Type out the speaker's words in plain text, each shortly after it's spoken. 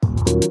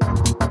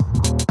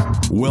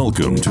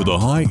Welcome to the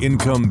High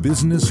Income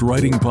Business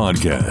Writing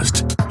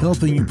Podcast,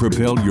 helping you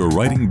propel your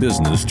writing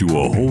business to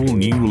a whole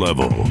new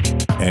level.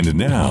 And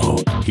now,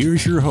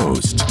 here's your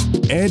host,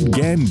 Ed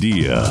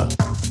Gandia.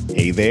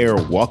 Hey there,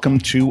 welcome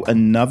to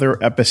another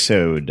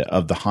episode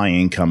of the High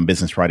Income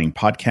Business Writing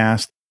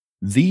Podcast,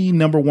 the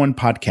number one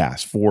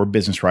podcast for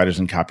business writers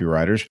and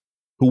copywriters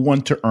who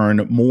want to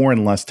earn more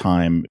in less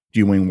time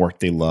doing work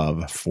they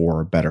love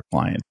for better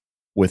clients.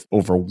 With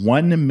over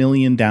 1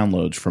 million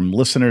downloads from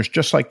listeners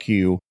just like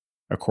you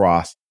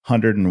across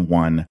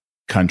 101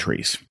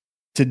 countries.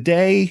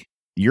 Today,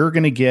 you're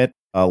going to get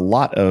a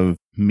lot of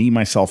me,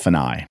 myself, and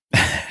I.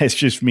 It's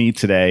just me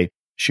today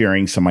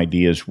sharing some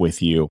ideas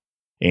with you.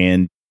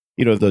 And,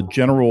 the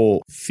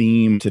general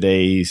theme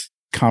today's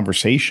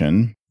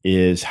conversation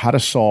is how to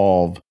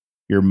solve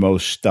your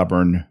most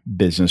stubborn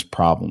business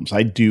problems.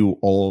 I do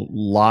a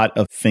lot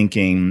of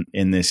thinking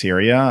in this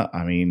area.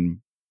 I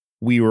mean,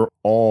 we were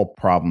all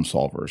problem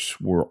solvers.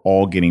 We're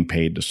all getting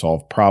paid to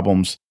solve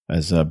problems.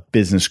 As a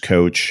business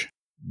coach,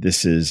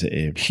 this is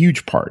a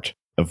huge part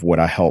of what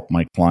I help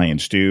my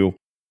clients do.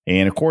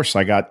 And of course,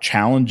 I got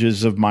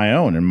challenges of my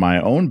own in my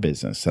own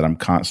business that I'm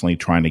constantly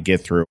trying to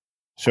get through.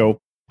 So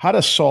how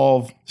to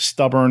solve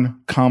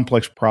stubborn,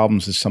 complex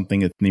problems is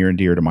something that's near and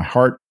dear to my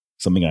heart,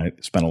 something I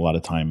spent a lot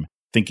of time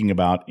thinking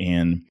about.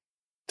 And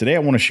today I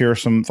want to share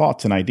some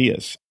thoughts and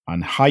ideas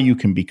on how you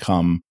can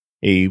become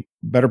a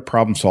better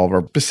problem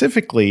solver,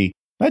 specifically,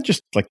 not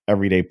just like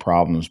everyday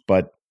problems,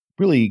 but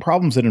really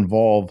problems that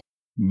involve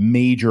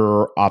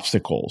major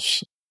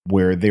obstacles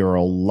where there are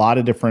a lot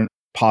of different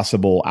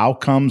possible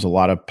outcomes, a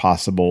lot of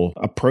possible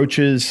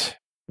approaches,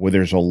 where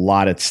there's a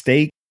lot at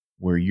stake,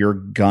 where you're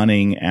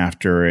gunning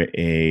after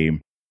a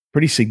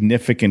pretty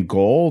significant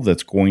goal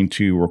that's going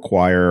to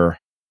require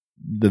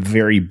the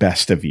very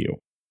best of you.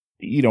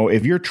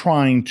 If you're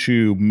trying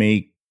to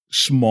make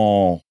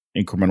small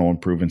incremental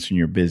improvements in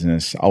your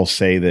business, I'll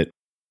say that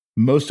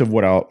most of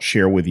what I'll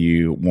share with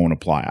you won't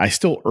apply. I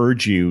still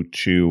urge you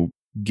to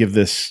give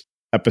this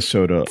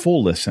episode a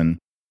full listen,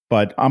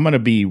 but I'm going to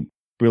be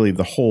really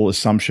the whole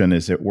assumption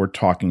is that we're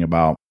talking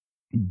about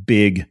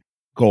big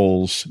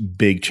goals,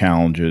 big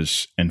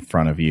challenges in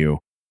front of you,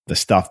 the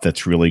stuff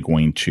that's really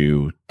going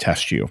to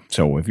test you.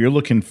 So if you're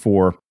looking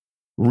for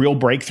real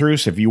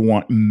breakthroughs, if you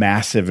want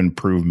massive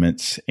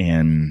improvements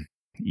in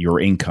your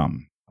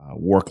income,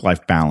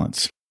 work-life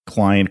balance,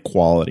 client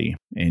quality,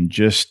 and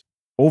just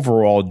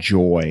overall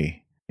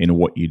joy in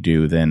what you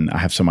do, then I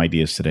have some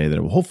ideas today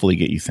that will hopefully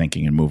get you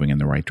thinking and moving in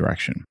the right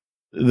direction.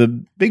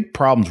 The big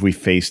problems we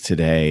face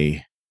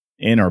today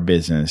in our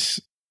business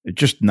are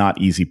just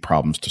not easy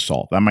problems to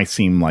solve. That might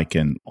seem like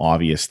an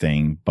obvious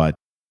thing, but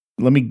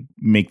let me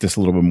make this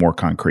a little bit more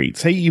concrete.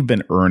 Say you've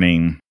been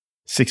earning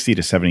 $60,000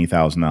 to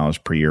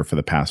 $70,000 per year for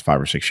the past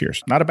 5 or 6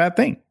 years. Not a bad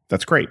thing.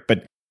 That's great.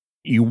 But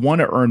you want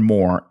to earn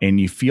more and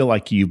you feel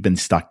like you've been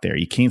stuck there.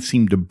 You can't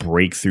seem to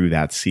break through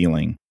that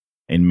ceiling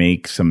and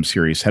make some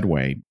serious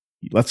headway.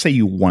 Let's say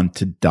you want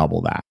to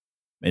double that,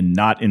 and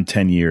not in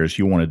 10 years,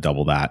 you want to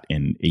double that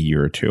in a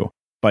year or two.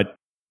 But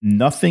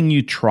nothing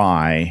you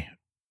try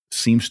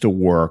seems to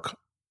work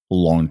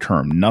long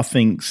term.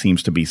 Nothing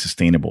seems to be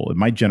sustainable. It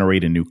might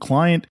generate a new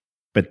client,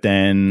 but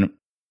then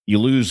you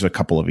lose a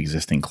couple of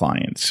existing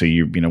clients. So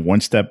you're,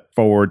 one step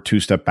forward, 2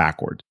 steps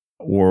backward.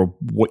 Or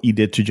what you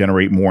did to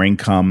generate more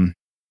income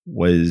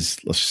was,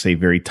 let's say,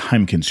 very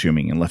time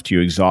consuming and left you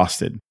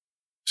exhausted.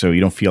 So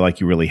you don't feel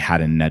like you really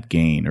had a net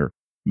gain. Or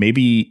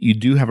maybe you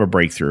do have a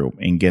breakthrough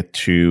and get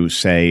to,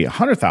 say,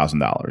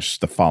 $100,000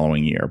 the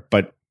following year,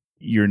 but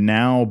you're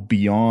now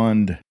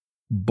beyond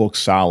book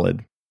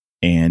solid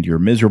and you're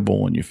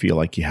miserable and you feel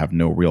like you have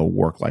no real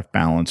work-life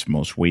balance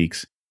most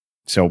weeks.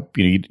 So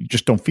you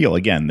just don't feel,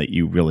 again, that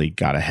you really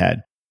got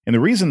ahead. And the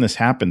reason this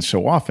happens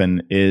so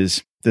often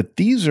is that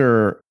these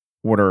are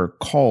what are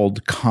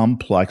called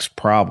complex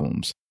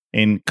problems.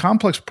 And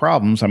complex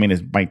problems,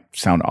 it might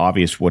sound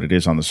obvious what it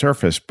is on the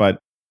surface, but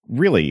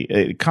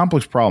really,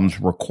 complex problems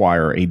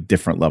require a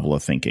different level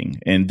of thinking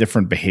and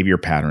different behavior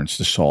patterns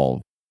to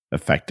solve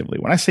effectively.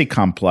 When I say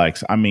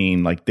complex, I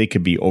mean like they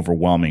could be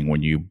overwhelming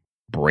when you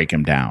break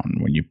them down,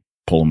 when you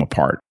pull them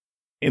apart.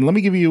 And let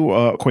me give you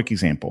a quick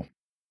example.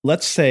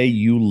 Let's say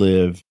you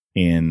live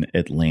in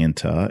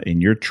Atlanta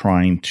and you're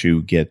trying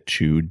to get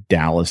to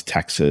Dallas,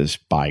 Texas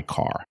by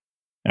car.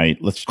 Now,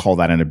 let's call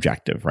that an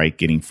objective, right?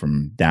 Getting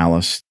from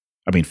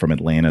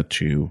Atlanta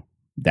to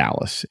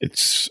Dallas.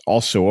 It's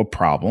also a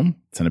problem.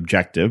 It's an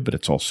objective, but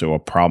it's also a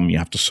problem you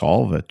have to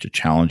solve. It's a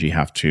challenge you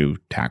have to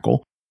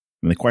tackle.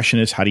 And the question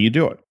is, how do you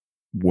do it?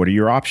 What are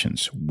your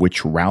options?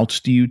 Which routes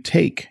do you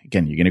take?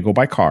 Again, you're going to go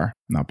by car,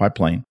 not by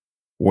plane.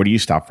 Or do you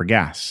stop for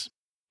gas?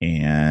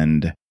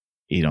 And,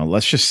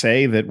 let's just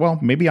say that, well,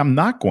 maybe I'm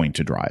not going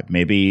to drive.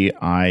 Maybe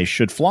I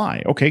should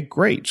fly. Okay,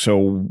 great. So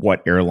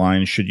what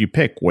airline should you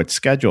pick? What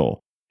schedule?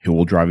 Who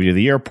will drive you to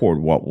the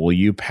airport? What will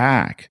you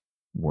pack?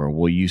 Where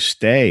will you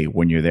stay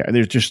when you're there?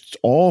 There's just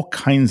all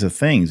kinds of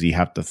things you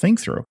have to think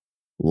through.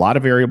 A lot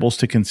of variables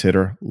to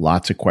consider,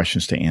 lots of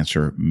questions to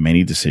answer,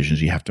 many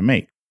decisions you have to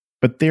make.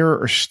 But there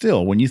are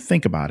still, when you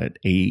think about it,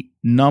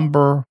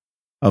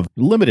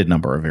 limited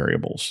number of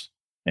variables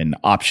and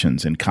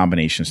options and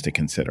combinations to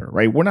consider,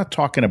 right? We're not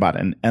talking about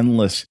an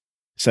endless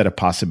set of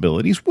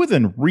possibilities.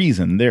 Within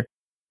reason, there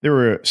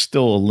are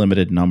still a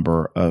limited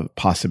number of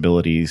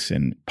possibilities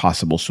and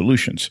possible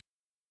solutions.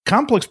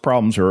 Complex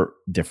problems are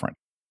different.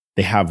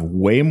 They have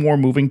way more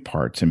moving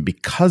parts, and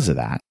because of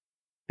that,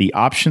 the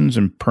options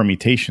and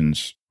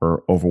permutations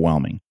are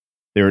overwhelming.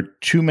 There are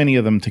too many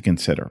of them to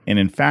consider. And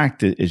in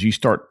fact, as you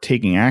start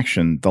taking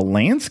action, the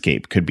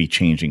landscape could be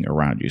changing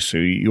around you. So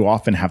you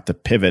often have to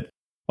pivot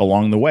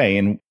along the way.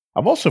 And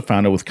I've also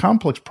found that with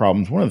complex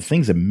problems, one of the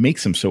things that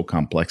makes them so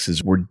complex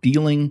is we're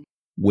dealing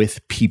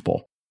with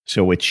people.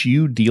 So it's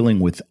you dealing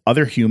with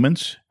other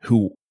humans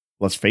who,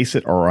 let's face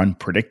it, are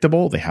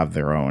unpredictable. They have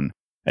their own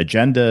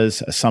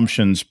agendas,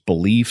 assumptions,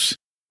 beliefs,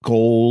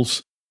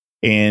 goals,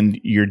 and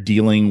you're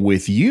dealing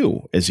with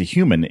you as a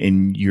human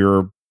in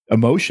your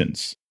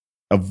emotions,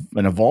 of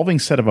an evolving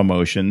set of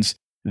emotions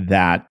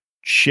that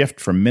shift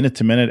from minute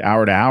to minute,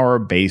 hour to hour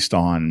based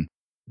on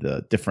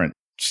the different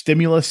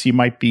stimulus you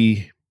might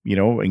be,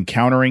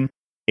 encountering.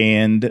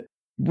 And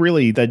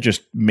really that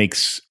just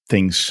makes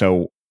things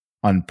so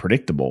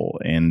unpredictable.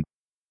 And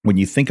when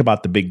you think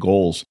about the big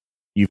goals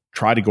you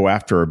try to go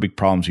after or big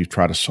problems you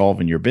try to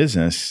solve in your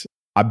business,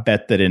 I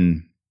bet that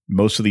in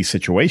most of these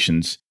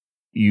situations,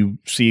 you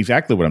see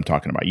exactly what I'm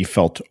talking about. You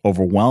felt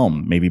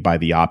overwhelmed maybe by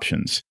the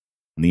options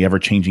and the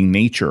ever-changing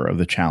nature of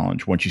the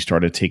challenge once you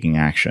started taking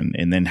action,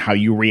 and then how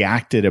you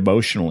reacted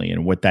emotionally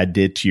and what that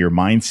did to your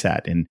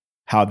mindset and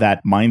how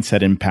that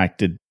mindset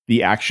impacted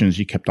the actions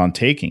you kept on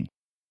taking.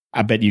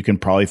 I bet you can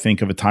probably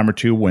think of a time or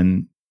two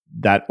when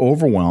that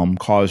overwhelm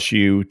caused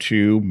you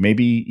to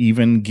maybe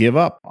even give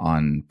up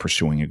on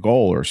pursuing a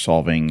goal or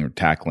solving or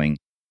tackling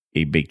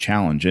a big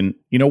challenge. And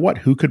you know what?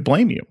 Who could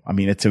blame you? I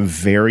mean, it's a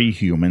very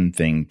human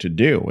thing to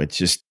do. It's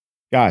just,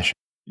 gosh,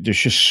 there's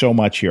just so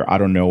much here. I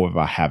don't know if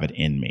I have it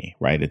in me,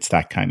 right? It's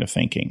that kind of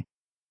thinking.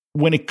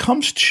 When it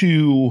comes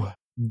to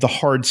the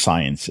hard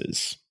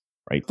sciences,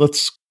 right?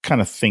 Let's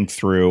kind of think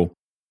through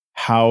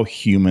how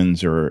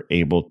humans are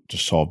able to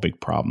solve big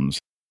problems.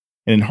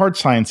 And in hard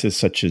sciences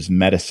such as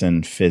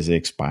medicine,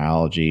 physics,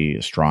 biology,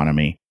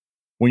 astronomy,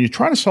 when you're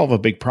trying to solve a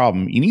big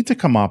problem, you need to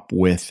come up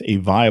with a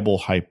viable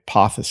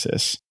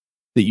hypothesis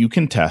that you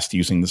can test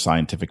using the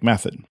scientific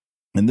method.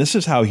 And this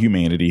is how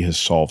humanity has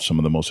solved some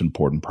of the most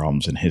important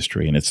problems in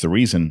history. And it's the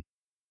reason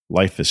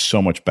life is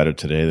so much better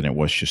today than it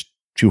was just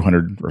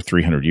 200 or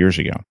 300 years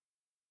ago.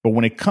 But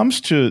when it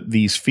comes to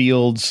these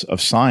fields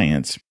of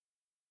science,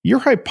 your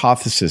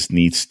hypothesis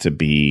needs to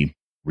be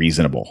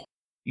reasonable.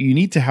 You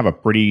need to have a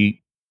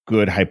pretty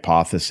good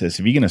hypothesis.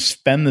 If you're going to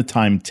spend the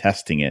time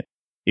testing it,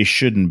 it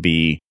shouldn't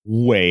be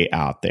way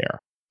out there.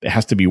 It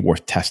has to be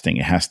worth testing.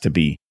 It has to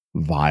be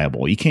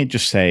viable. You can't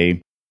just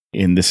say,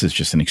 and this is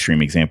just an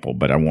extreme example,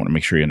 but I want to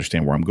make sure you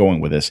understand where I'm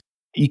going with this.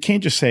 You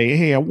can't just say,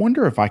 hey, I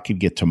wonder if I could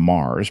get to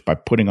Mars by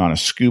putting on a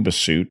scuba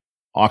suit,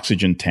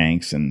 oxygen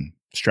tanks, and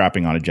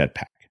strapping on a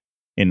jetpack.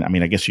 And I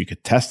mean, I guess you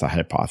could test the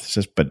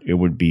hypothesis, but it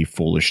would be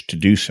foolish to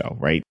do so,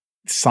 right?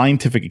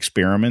 Scientific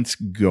experiments,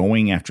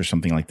 going after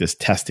something like this,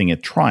 testing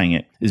it, trying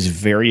it, is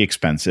very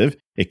expensive.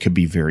 It could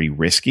be very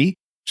risky.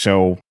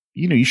 So,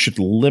 you should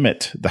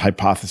limit the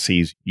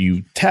hypotheses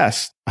you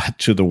test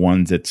to the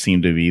ones that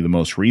seem to be the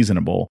most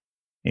reasonable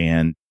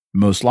and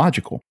most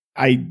logical.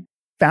 I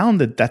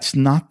found that that's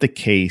not the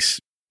case.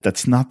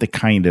 That's not the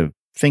kind of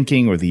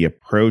thinking or the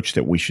approach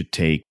that we should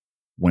take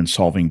when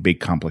solving big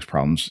complex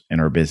problems in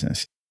our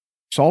business.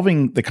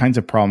 Solving the kinds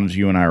of problems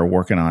you and I are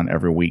working on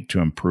every week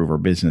to improve our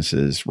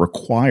businesses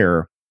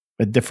require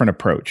a different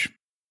approach.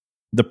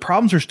 The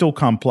problems are still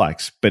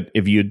complex, but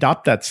if you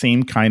adopt that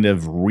same kind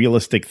of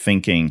realistic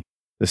thinking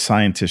the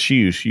scientists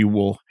use, you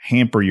will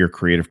hamper your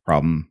creative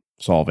problem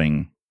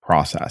solving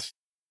process.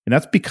 And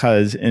that's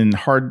because in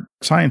hard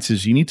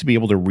sciences, you need to be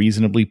able to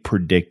reasonably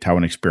predict how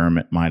an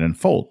experiment might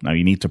unfold. Now,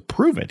 you need to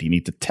prove it. You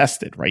need to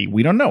test it, right?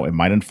 We don't know. It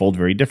might unfold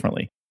very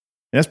differently.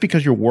 And that's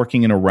because you're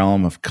working in a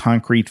realm of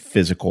concrete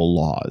physical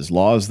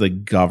laws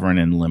that govern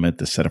and limit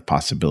the set of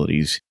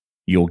possibilities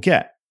you'll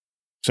get.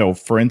 So,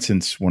 for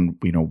instance, when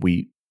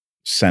we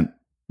sent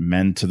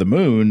men to the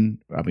moon,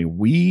 I mean,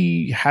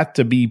 we had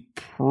to be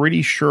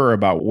pretty sure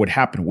about what would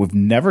happen. We've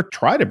never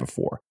tried it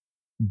before.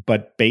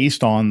 But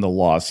based on the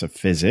laws of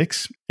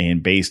physics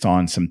and based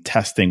on some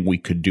testing we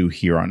could do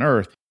here on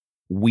Earth,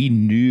 we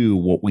knew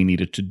what we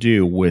needed to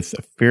do with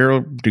a fair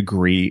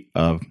degree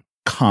of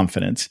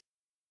confidence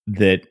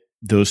that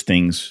those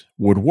things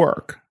would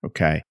work.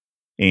 Okay.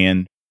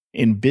 And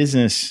in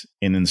business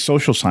and in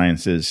social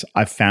sciences,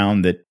 I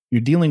found that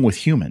you're dealing with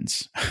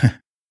humans.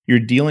 You're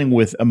dealing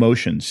with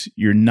emotions.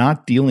 You're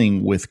not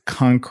dealing with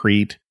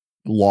concrete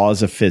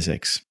laws of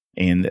physics.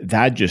 And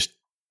that just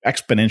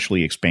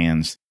exponentially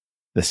expands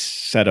the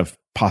set of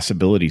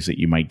possibilities that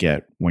you might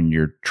get when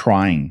you're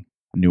trying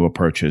new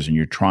approaches and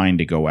you're trying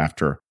to go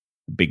after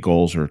big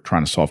goals or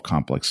trying to solve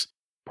complex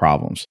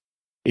problems.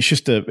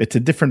 It's a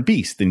different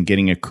beast than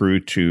getting a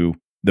crew to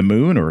the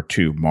moon or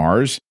to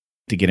Mars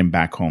to get him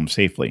back home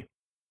safely.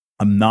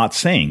 I'm not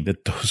saying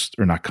that those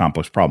are not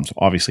complex problems.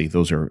 Obviously,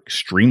 those are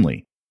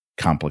extremely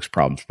complex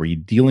problems where you're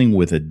dealing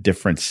with a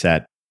different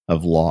set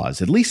of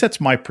laws. At least that's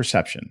my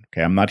perception.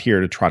 Okay. I'm not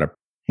here to try to,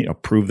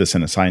 prove this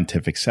in a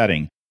scientific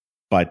setting,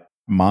 but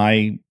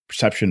my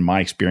perception, my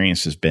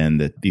experience has been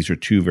that these are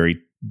two very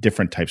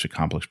different types of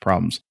complex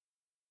problems.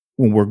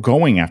 When we're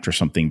going after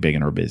something big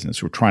in our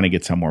business, we're trying to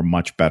get somewhere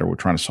much better, we're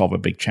trying to solve a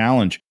big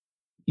challenge,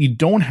 you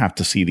don't have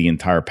to see the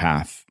entire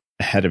path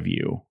ahead of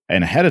you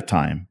and ahead of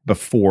time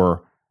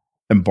before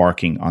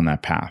embarking on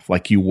that path,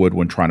 like you would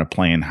when trying to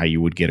plan how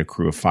you would get a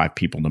crew of 5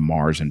 people to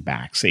Mars and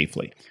back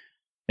safely.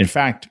 In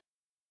fact,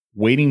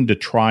 waiting to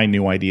try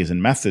new ideas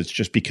and methods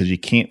just because you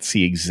can't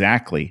see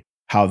exactly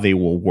how they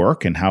will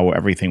work and how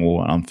everything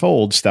will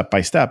unfold step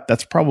by step,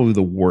 that's probably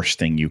the worst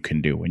thing you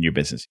can do in your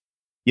business.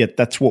 Yet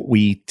that's what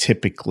we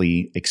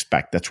typically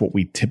expect. That's what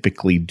we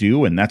typically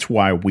do. And that's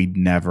why we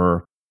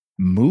never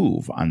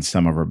move on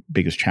some of our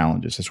biggest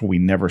challenges. That's why we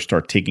never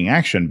start taking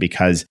action,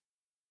 because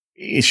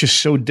it's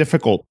just so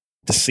difficult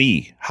to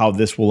see how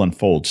this will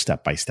unfold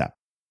step by step.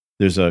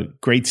 There's a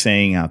great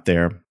saying out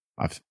there.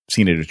 I've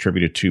seen it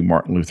attributed to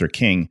Martin Luther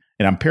King,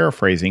 and I'm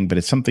paraphrasing, but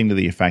it's something to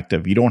the effect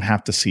of, you don't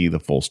have to see the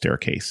full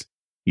staircase.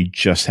 You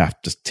just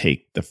have to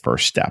take the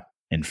first step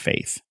in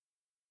faith.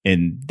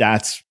 And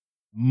that's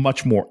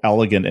much more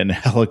elegant and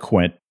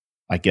eloquent,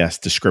 I guess,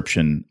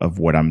 description of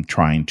what I'm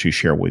trying to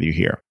share with you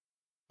here.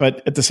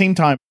 But at the same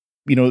time,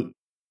 we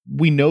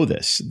know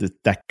this,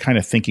 that kind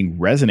of thinking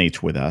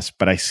resonates with us,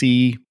 but I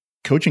see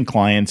coaching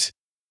clients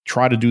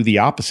try to do the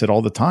opposite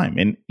all the time.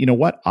 And you know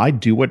what? I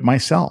do it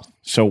myself.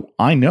 So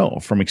I know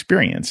from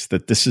experience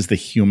that this is the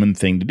human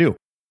thing to do.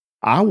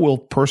 I will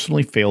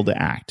personally fail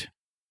to act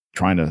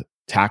trying to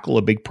tackle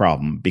a big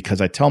problem because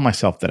I tell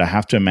myself that I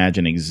have to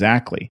imagine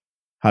exactly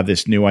how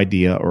this new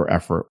idea or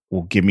effort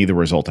will give me the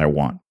result I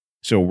want.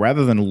 So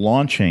rather than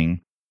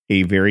launching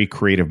a very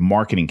creative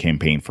marketing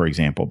campaign, for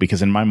example,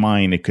 because in my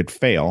mind it could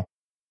fail,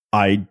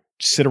 I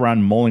sit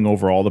around mulling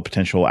over all the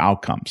potential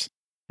outcomes.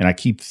 And I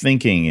keep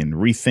thinking and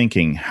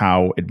rethinking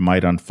how it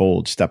might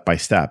unfold step by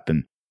step.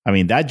 And I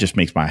mean, that just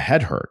makes my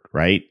head hurt,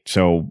 right?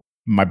 So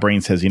my brain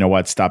says, you know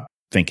what, stop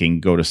thinking,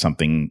 go to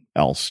something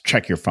else,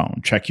 check your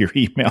phone, check your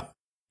email.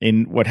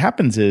 And what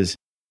happens is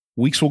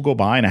weeks will go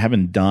by and I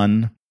haven't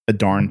done a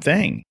darn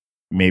thing.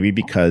 Maybe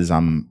because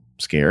I'm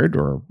scared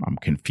or I'm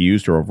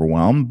confused or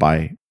overwhelmed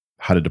by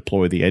how to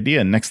deploy the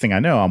idea. And next thing I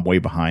know, I'm way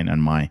behind on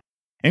my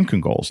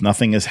income goals.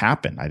 Nothing has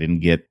happened. I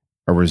didn't get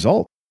a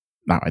result.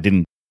 Now, I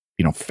didn't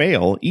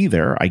fail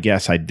either. I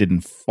guess I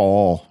didn't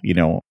fall,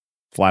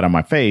 flat on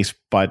my face,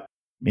 but,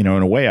 in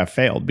a way I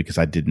failed because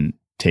I didn't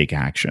take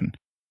action.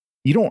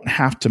 You don't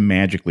have to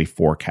magically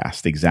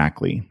forecast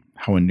exactly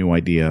how a new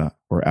idea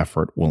or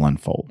effort will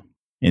unfold.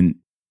 And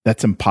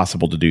that's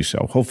impossible to do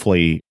so.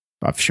 Hopefully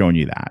I've shown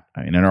you that.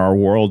 And in our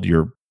world,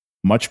 you're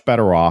much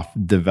better off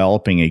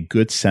developing a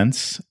good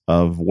sense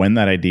of when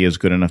that idea is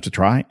good enough to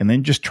try, and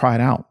then just try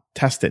it out,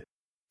 test it,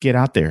 get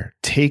out there,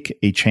 take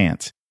a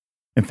chance.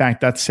 In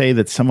fact, I'd say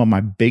that some of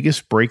my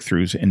biggest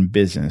breakthroughs in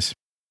business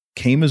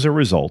came as a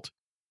result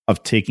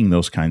of taking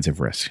those kinds of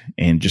risks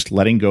and just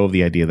letting go of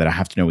the idea that I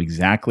have to know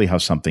exactly how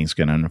something's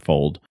going to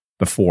unfold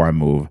before I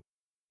move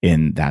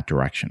in that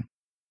direction.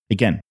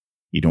 Again,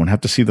 you don't have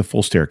to see the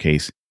full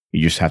staircase.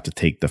 You just have to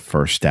take the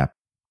first step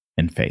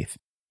in faith.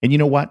 And you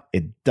know what?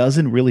 It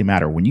doesn't really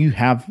matter. When you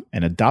have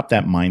and adopt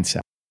that mindset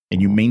and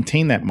you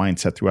maintain that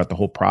mindset throughout the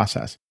whole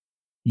process,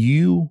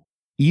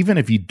 even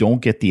if you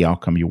don't get the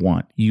outcome you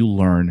want, you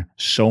learn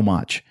so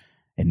much.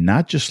 And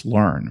not just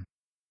learn,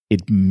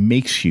 it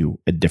makes you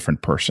a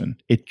different person.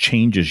 It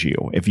changes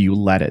you if you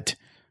let it.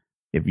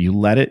 If you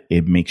let it,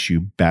 it makes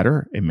you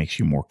better. It makes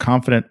you more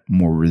confident,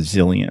 more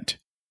resilient.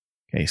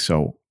 Okay,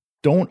 so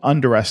don't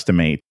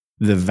underestimate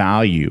the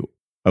value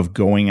of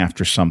going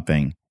after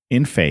something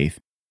in faith,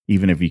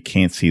 even if you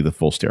can't see the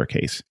full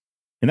staircase.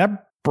 And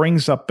that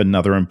brings up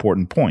another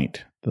important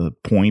point, the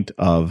point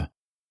of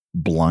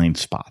blind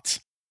spots.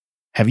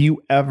 Have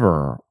you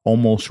ever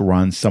almost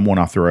run someone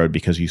off the road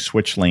because you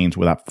switched lanes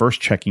without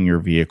first checking your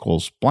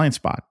vehicle's blind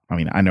spot? I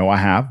mean, I know I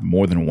have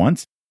more than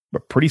once,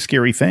 but pretty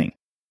scary thing.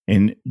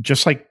 And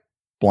just like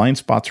blind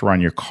spots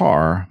around your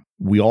car,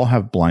 we all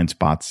have blind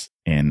spots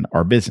in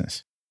our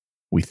business.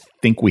 We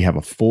think we have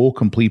a full,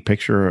 complete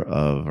picture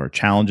of our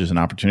challenges and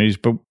opportunities,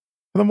 but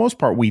for the most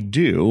part, we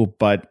do,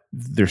 but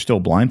there's still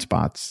blind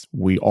spots.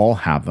 We all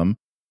have them.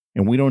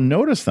 And we don't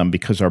notice them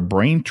because our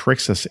brain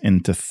tricks us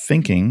into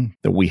thinking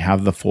that we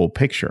have the full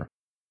picture,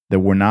 that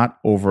we're not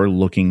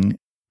overlooking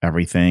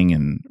everything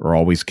and are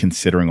always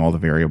considering all the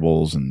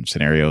variables and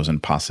scenarios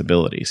and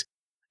possibilities.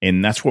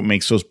 And that's what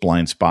makes those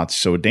blind spots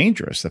so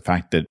dangerous, the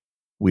fact that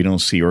we don't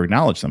see or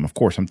acknowledge them. Of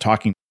course, I'm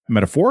talking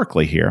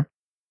metaphorically here.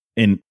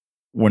 And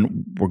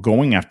when we're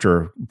going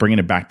after bringing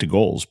it back to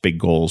goals, big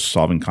goals,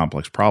 solving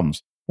complex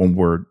problems, when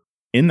we're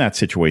in that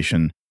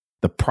situation,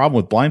 the problem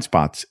with blind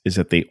spots is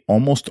that they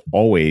almost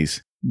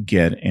always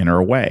get in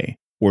our way.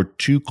 We're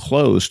too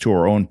close to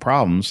our own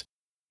problems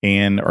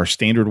and our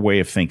standard way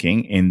of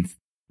thinking, and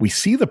we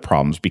see the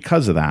problems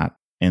because of that,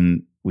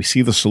 and we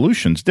see the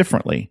solutions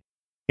differently.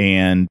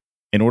 And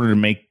in order to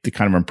make the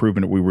kind of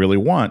improvement we really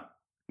want,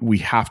 we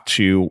have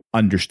to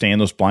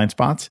understand those blind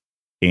spots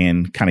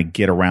and kind of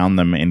get around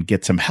them and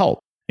get some help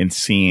in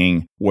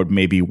seeing what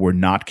maybe we're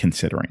not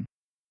considering.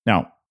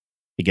 Now,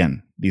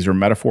 again, these are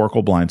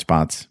metaphorical blind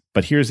spots,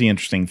 but here's the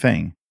interesting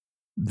thing.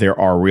 There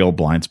are real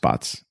blind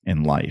spots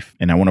in life,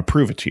 and I want to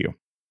prove it to you.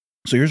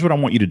 So here's what I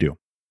want you to do.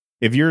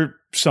 If you're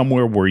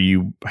somewhere where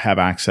you have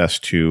access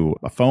to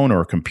a phone or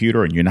a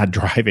computer and you're not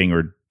driving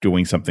or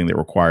doing something that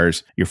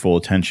requires your full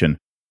attention,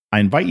 I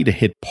invite you to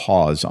hit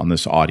pause on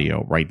this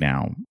audio right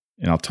now,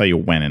 and I'll tell you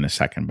when in a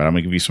second, but I'm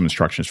going to give you some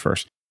instructions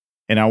first.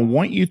 And I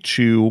want you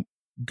to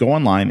go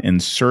online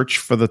and search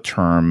for the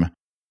term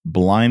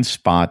blind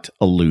spot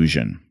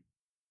illusion.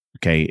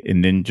 Okay,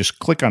 and then just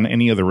click on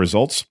any of the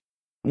results.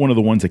 One of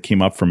the ones that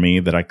came up for me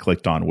that I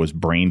clicked on was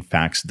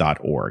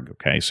brainfacts.org.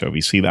 Okay, so if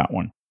you see that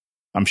one,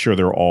 I'm sure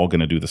they're all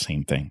going to do the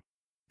same thing.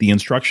 The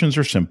instructions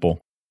are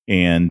simple.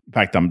 And in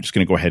fact, I'm just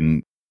going to go ahead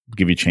and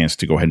give you a chance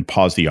to go ahead and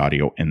pause the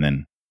audio and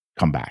then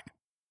come back.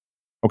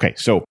 Okay,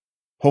 so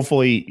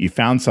hopefully you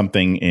found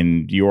something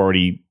and you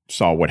already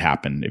saw what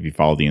happened if you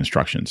follow the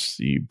instructions.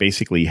 You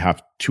basically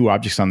have two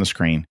objects on the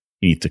screen.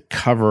 You need to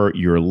cover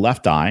your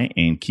left eye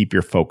and keep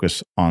your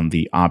focus on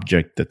the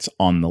object that's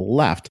on the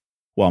left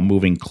while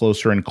moving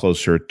closer and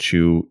closer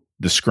to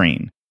the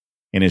screen.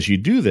 And as you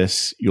do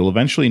this, you'll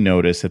eventually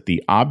notice that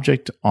the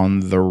object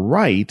on the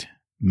right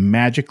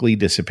magically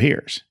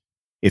disappears.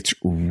 It's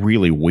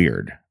really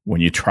weird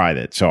when you try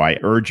that. So I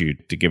urge you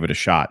to give it a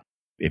shot.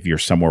 If you're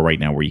somewhere right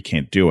now where you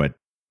can't do it,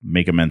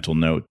 make a mental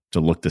note to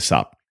look this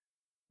up.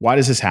 Why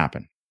does this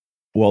happen?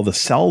 Well, the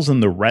cells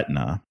in the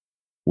retina,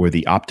 where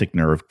the optic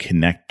nerve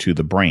connect to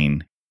the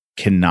brain,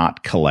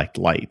 cannot collect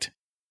light.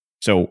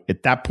 So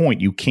at that point,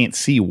 you can't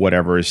see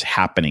whatever is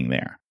happening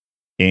there.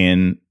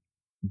 And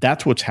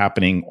that's what's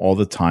happening all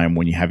the time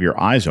when you have your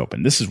eyes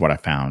open. This is what I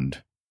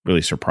found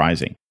really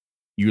surprising.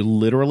 You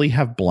literally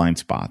have blind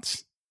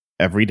spots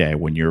every day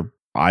when your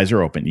eyes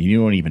are open. You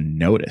don't even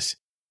notice.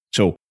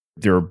 So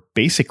there are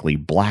basically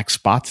black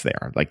spots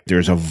there. Like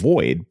there's a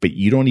void, but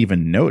you don't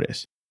even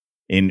notice.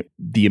 And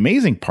the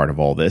amazing part of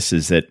all this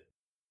is that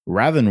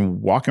rather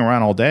than walking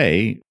around all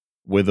day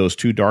with those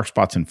two dark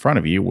spots in front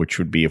of you, which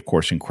would be, of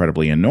course,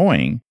 incredibly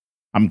annoying,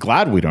 I'm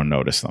glad we don't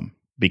notice them,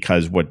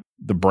 because what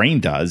the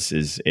brain does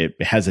is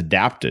it has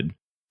adapted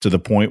to the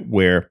point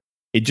where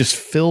it just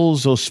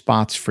fills those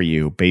spots for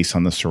you based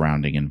on the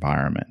surrounding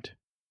environment.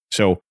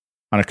 So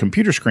on a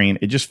computer screen,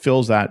 it just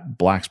fills that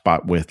black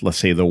spot with, let's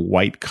say, the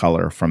white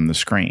color from the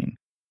screen.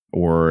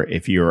 Or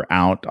if you're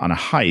out on a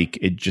hike,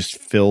 it just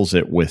fills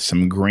it with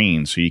some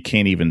green, so you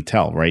can't even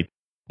tell, right?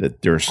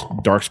 That there's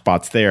dark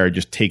spots there. It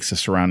just takes the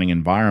surrounding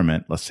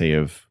environment, let's say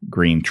of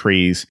green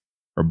trees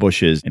or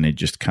bushes, and it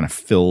just kind of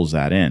fills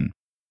that in.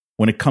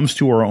 When it comes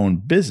to our own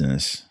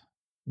business,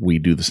 we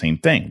do the same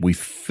thing. We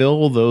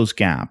fill those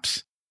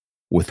gaps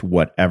with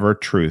whatever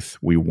truth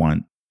we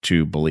want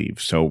to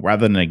believe. So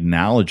rather than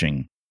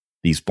acknowledging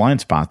these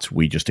blind spots,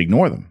 we just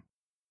ignore them.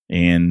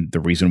 And the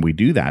reason we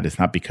do that is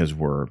not because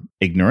we're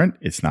ignorant.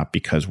 It's not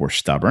because we're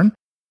stubborn.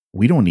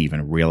 We don't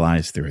even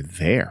realize they're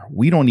there.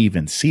 We don't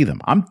even see them.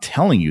 I'm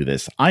telling you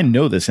this. I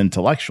know this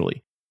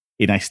intellectually,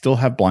 and I still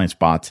have blind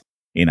spots,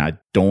 and I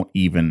don't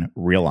even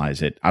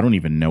realize it. I don't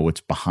even know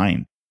what's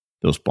behind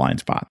those blind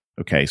spots.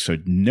 Okay, so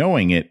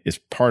knowing it is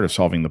part of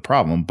solving the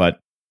problem, but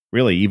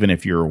really, even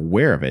if you're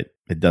aware of it,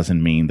 it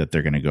doesn't mean that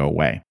they're going to go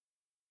away.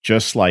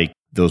 Just like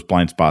those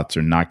blind spots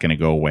are not going to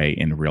go away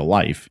in real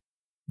life,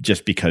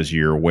 just because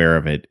you're aware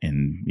of it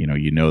and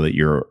you know that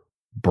your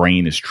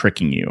brain is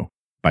tricking you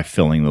by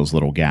filling those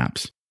little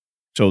gaps.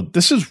 So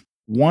this is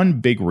one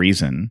big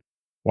reason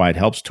why it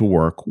helps to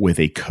work with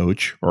a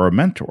coach or a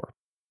mentor,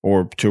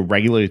 or to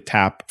regularly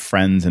tap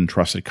friends and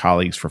trusted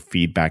colleagues for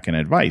feedback and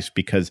advice,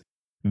 because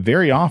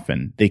very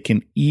often they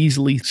can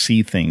easily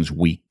see things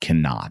we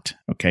cannot.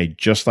 Okay,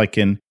 just like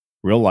in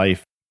real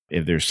life,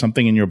 if there's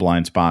something in your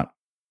blind spot,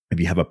 if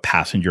you have a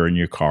passenger in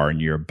your car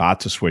and you're about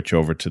to switch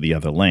over to the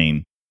other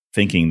lane,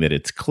 thinking that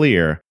it's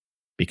clear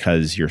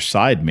because your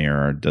side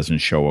mirror doesn't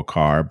show a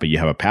car, but you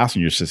have a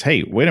passenger who says,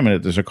 hey, wait a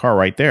minute, there's a car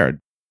right there.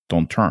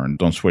 Don't turn,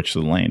 don't switch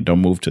to the lane, don't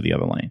move to the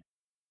other lane.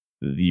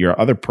 Your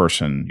other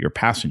person, your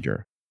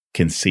passenger,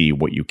 can see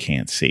what you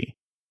can't see.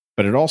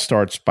 But it all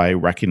starts by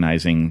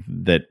recognizing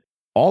that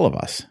all of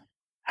us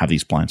have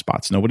these blind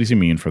spots. Nobody's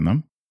immune from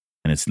them,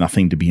 and it's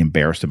nothing to be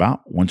embarrassed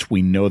about. Once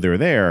we know they're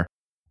there,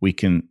 we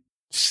can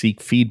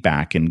seek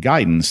feedback and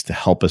guidance to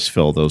help us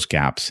fill those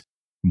gaps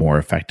more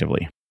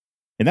effectively.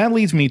 And that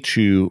leads me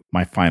to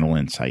my final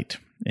insight,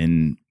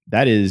 and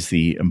that is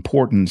the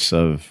importance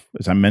of,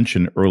 as I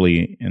mentioned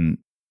early in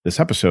this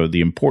episode,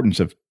 the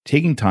importance of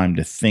taking time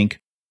to think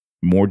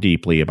more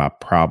deeply about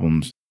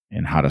problems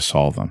and how to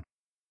solve them.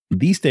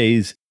 These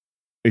days,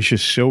 it's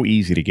just so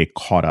easy to get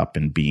caught up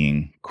in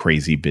being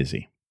crazy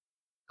busy.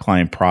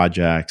 Client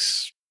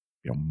projects,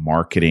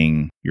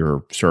 marketing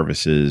your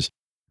services,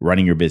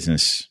 running your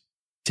business,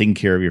 taking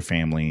care of your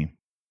family,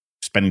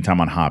 spending time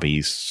on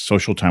hobbies,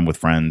 social time with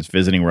friends,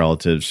 visiting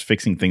relatives,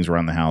 fixing things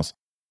around the house,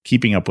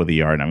 keeping up with the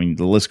yard. I mean,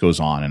 the list goes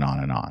on and on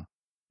and on.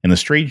 And the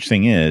strange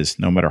thing is,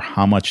 no matter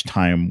how much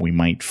time we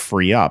might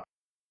free up,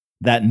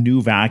 that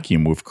new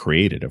vacuum we've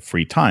created of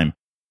free time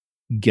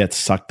gets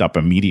sucked up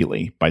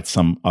immediately by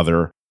some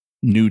other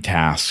new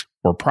task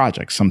or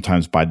project,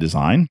 sometimes by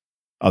design,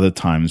 other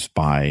times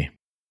by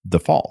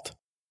default.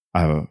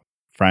 I have a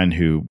friend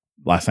who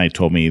last night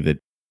told me that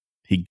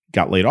he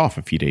got laid off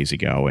a few days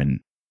ago,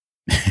 and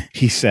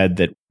he said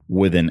that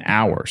within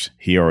hours,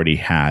 he already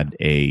had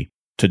a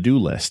to-do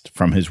list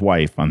from his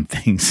wife on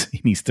things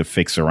he needs to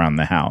fix around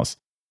the house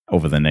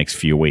over the next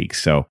few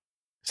weeks. So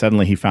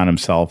suddenly he found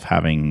himself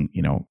having,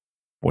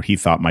 what he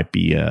thought might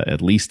be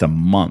at least a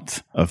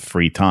month of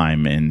free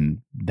time,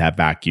 and that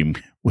vacuum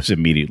was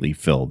immediately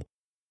filled.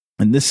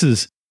 And this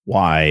is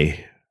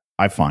why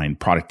I find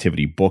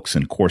productivity books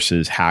and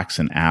courses, hacks,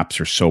 and apps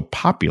are so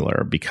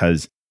popular,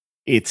 because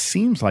it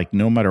seems like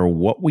no matter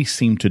what we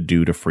seem to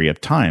do to free up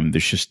time,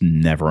 there's just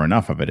never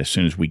enough of it. As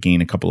soon as we gain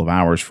a couple of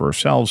hours for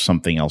ourselves,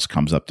 something else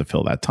comes up to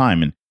fill that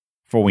time. And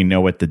before we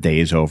know it, the day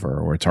is over,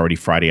 or it's already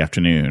Friday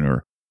afternoon,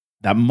 or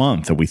that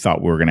month that we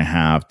thought we were going to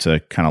have to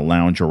kind of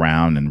lounge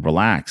around and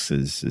relax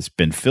has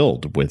been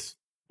filled with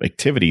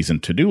activities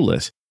and to-do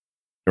lists.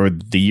 Or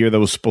the year that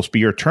was supposed to be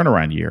your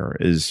turnaround year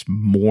is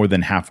more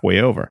than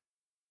halfway over.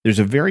 There's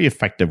a very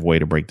effective way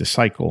to break the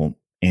cycle,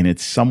 and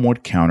it's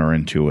somewhat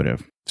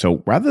counterintuitive.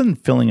 So rather than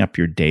filling up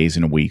your days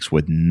and weeks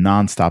with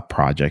nonstop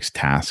projects,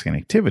 tasks, and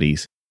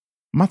activities,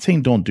 I'm not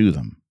saying don't do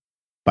them,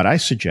 but I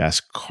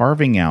suggest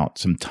carving out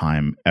some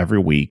time every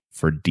week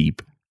for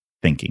deep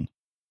thinking.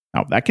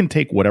 Now, that can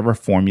take whatever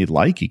form you'd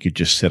like. You could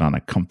just sit on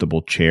a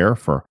comfortable chair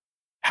for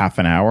half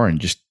an hour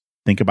and just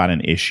think about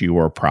an issue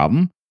or a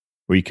problem,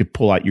 or you could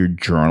pull out your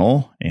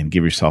journal and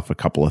give yourself a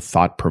couple of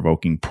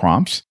thought-provoking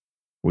prompts.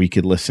 Or you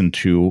could listen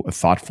to a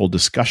thoughtful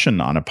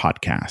discussion on a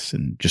podcast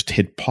and just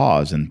hit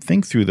pause and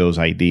think through those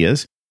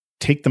ideas,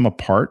 take them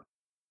apart,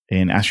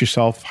 and ask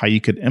yourself how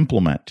you could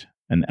implement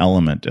an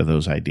element of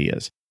those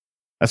ideas.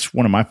 That's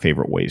one of my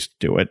favorite ways to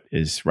do it,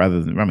 is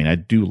I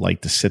do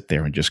like to sit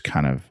there and just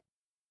kind of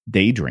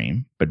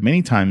daydream, but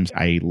many times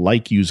I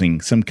like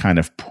using some kind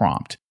of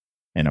prompt,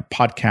 and a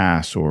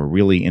podcast or a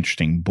really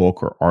interesting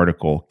book or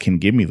article can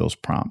give me those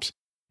prompts.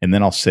 And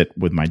then I'll sit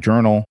with my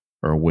journal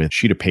or with a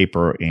sheet of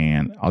paper,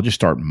 and I'll just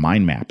start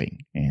mind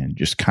mapping and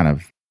just kind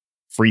of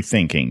free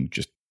thinking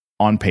just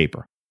on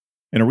paper.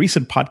 In a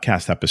recent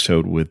podcast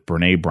episode with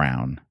Brene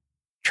Brown,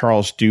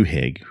 Charles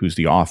Duhigg, who's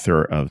the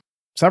author of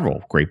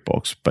several great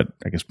books, but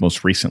I guess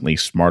most recently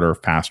Smarter,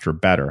 Faster,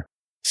 Better,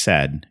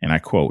 said, and I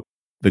quote,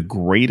 "The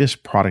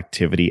greatest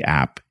productivity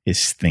app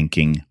is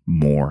thinking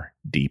more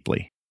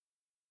deeply."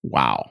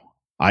 Wow,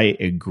 I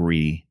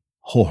agree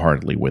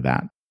wholeheartedly with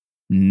that.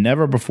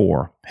 Never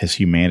before has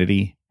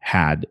humanity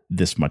had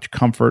this much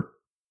comfort,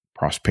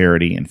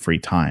 prosperity, and free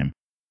time.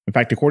 In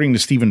fact, according to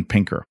Steven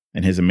Pinker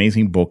in his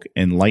amazing book,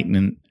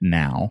 Enlightenment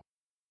Now,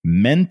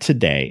 men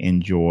today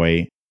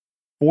enjoy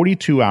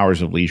 42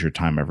 hours of leisure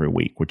time every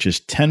week, which is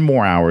 10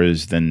 more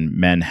hours than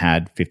men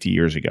had 50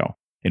 years ago.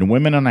 And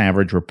women on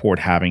average report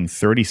having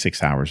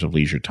 36 hours of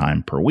leisure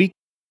time per week,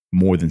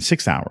 more than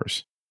 6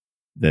 hours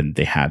than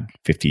they had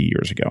 50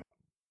 years ago.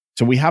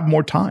 So we have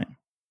more time,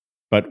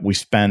 but we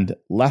spend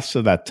less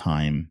of that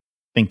time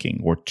thinking.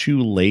 We're too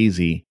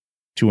lazy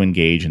to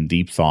engage in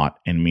deep thought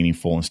and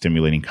meaningful and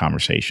stimulating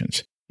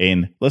conversations.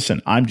 And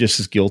listen, I'm just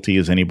as guilty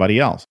as anybody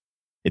else.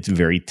 It's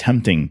very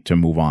tempting to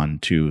move on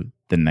to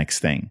the next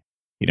thing.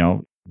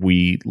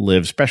 We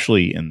live,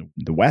 especially in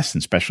the West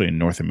and especially in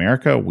North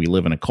America, we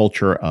live in a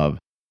culture of,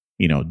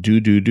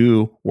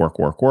 do,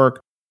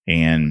 work,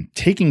 and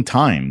taking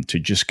time to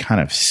just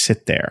kind of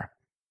sit there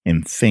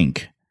and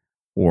think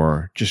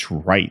or just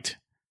write.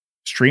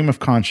 Stream of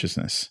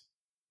consciousness.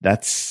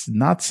 That's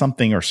not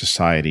something our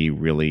society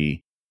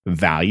really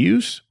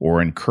values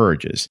or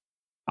encourages.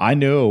 I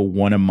know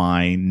one of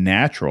my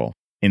natural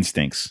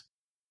instincts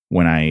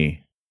when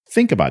I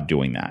think about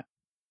doing that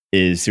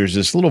is there's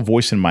this little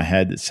voice in my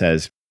head that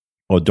says,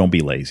 "Oh, don't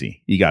be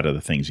lazy. You got other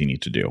things you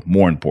need to do,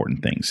 more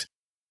important things."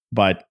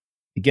 But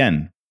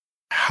again,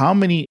 how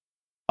many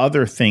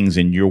other things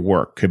in your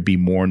work could be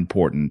more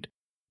important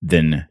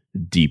than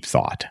deep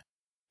thought?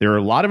 There are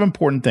a lot of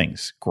important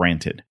things,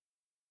 granted.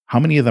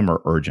 How many of them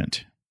are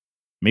urgent?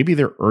 Maybe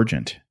they're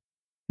urgent,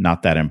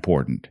 not that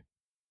important.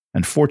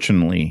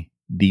 Unfortunately,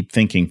 deep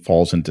thinking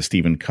falls into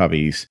Stephen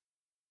Covey's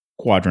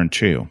quadrant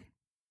 2,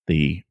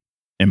 the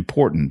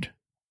important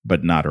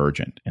but not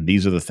urgent. And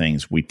these are the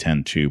things we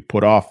tend to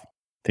put off,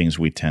 things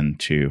we tend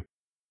to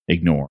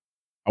ignore.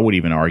 I would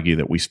even argue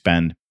that we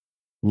spend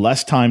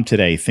less time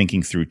today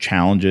thinking through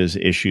challenges,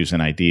 issues,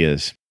 and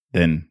ideas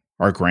than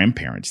our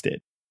grandparents did.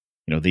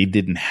 They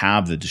didn't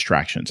have the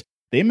distractions.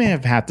 They may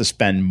have had to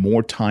spend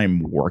more time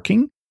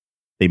working.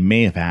 They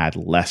may have had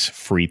less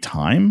free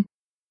time.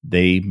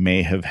 They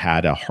may have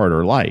had a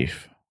harder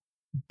life,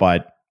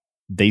 but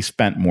they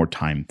spent more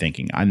time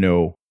thinking. I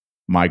know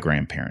my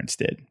grandparents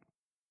did.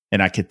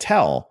 And I could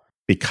tell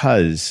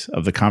because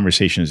of the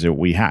conversations that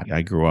we had.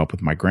 I grew up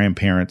with my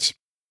grandparents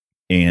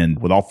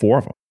and with all four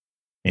of them.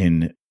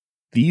 And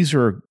these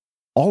are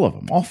all of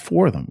them, all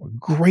four of them were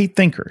great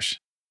thinkers,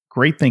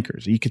 great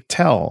thinkers. You could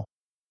tell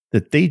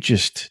that they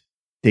just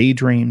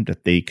daydreamed,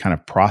 that they kind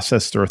of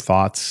processed their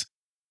thoughts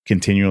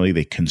continually.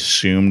 They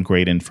consumed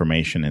great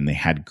information and they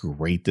had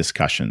great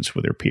discussions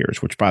with their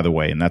peers, which, by the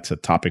way, and that's a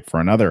topic for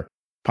another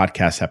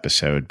podcast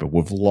episode, but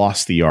we've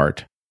lost the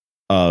art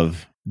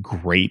of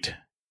great,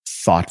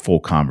 thoughtful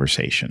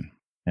conversation.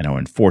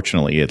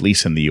 Unfortunately, at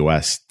least in the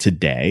US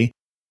today,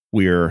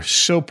 we're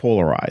so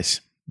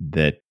polarized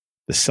that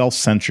the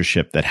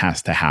self-censorship that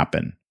has to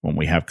happen when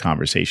we have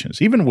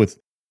conversations, even with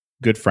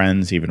good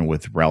friends, even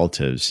with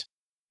relatives,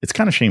 it's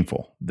kind of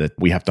shameful that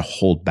we have to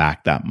hold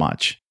back that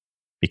much,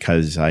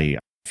 because I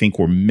think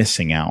we're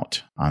missing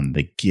out on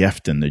the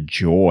gift and the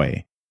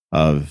joy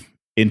of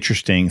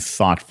interesting,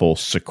 thoughtful,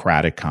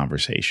 Socratic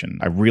conversation.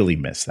 I really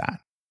miss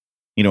that.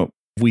 If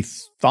we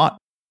thought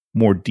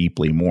more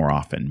deeply, more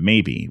often,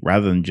 maybe,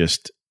 rather than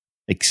just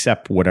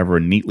accept whatever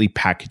neatly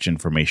packaged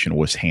information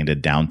was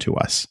handed down to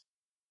us,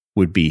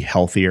 would be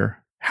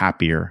healthier,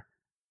 happier,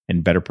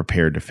 and better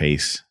prepared to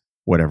face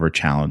whatever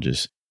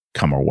challenges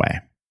come our way.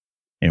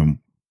 And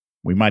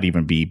we might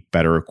even be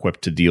better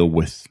equipped to deal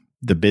with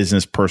the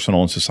business,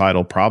 personal, and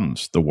societal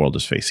problems the world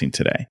is facing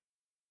today.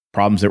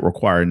 Problems that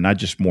require not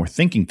just more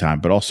thinking time,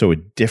 but also a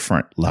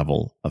different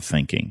level of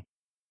thinking.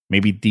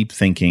 Maybe deep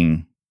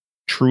thinking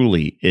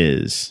truly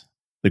is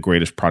the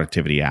greatest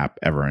productivity app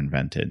ever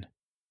invented.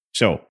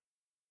 So,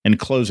 in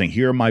closing,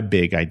 here are my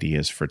big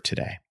ideas for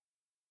today.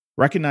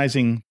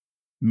 Recognizing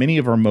many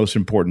of our most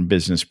important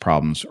business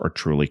problems are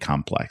truly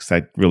complex.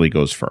 That really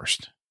goes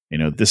first.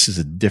 This is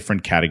a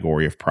different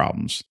category of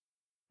problems.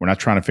 We're not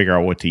trying to figure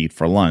out what to eat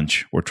for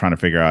lunch. We're trying to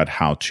figure out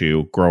how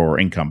to grow our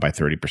income by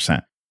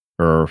 30%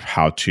 or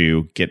how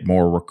to get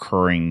more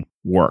recurring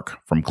work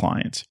from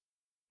clients.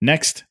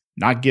 Next,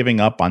 not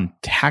giving up on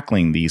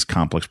tackling these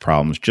complex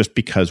problems just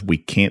because we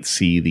can't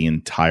see the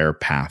entire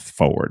path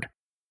forward.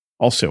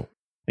 Also,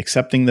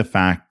 accepting the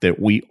fact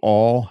that we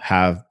all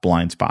have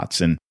blind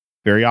spots, and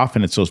very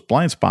often it's those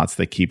blind spots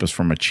that keep us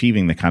from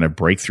achieving the kind of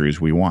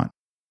breakthroughs we want.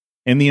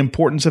 And the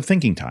importance of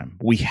thinking time.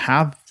 We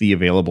have the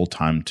available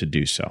time to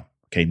do so.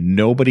 Okay,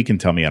 nobody can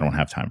tell me I don't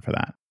have time for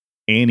that.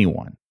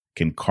 Anyone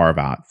can carve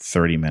out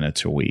 30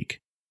 minutes a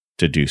week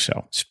to do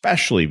so,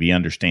 especially if you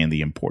understand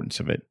the importance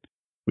of it.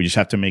 We just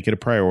have to make it a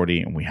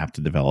priority and we have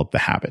to develop the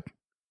habit.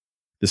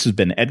 This has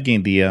been Ed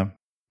Gandia.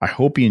 I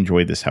hope you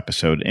enjoyed this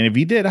episode. And if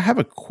you did, I have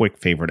a quick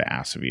favor to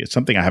ask of you. It's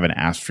something I haven't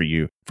asked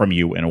from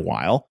you in a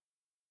while.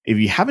 If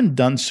you haven't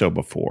done so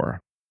before,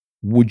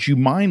 would you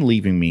mind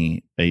leaving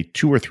me a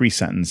 2 or 3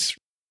 sentence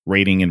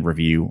rating and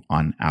review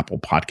on Apple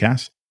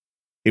Podcasts?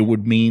 It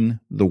would mean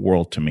the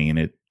world to me, and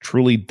it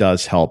truly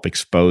does help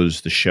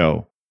expose the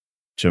show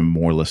to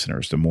more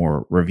listeners. The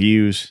more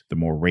reviews, the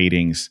more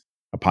ratings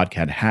a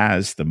podcast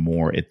has, the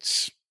more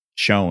it's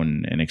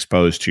shown and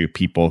exposed to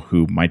people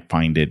who might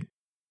find it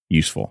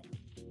useful.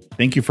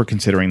 Thank you for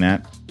considering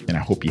that, and I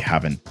hope you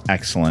have an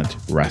excellent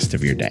rest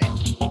of your day.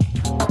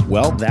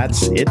 Well,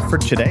 that's it for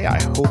today.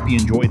 I hope you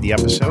enjoyed the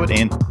episode.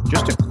 And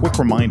just a quick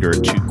reminder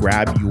to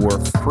grab your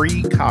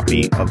free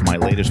copy of my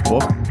latest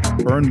book,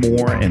 Earn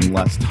More in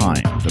Less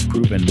Time: The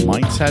Proven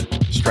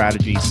Mindset,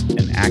 Strategies,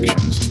 and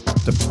Actions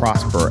to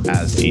Prosper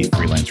as a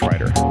Freelance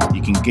Writer.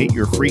 You can get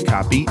your free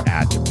copy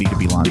at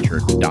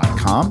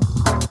b2blauncher.com,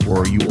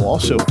 where you will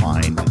also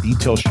find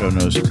detailed show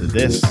notes to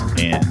this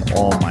and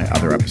all my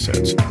other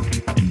episodes.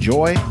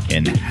 Enjoy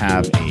and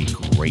have a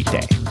great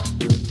day.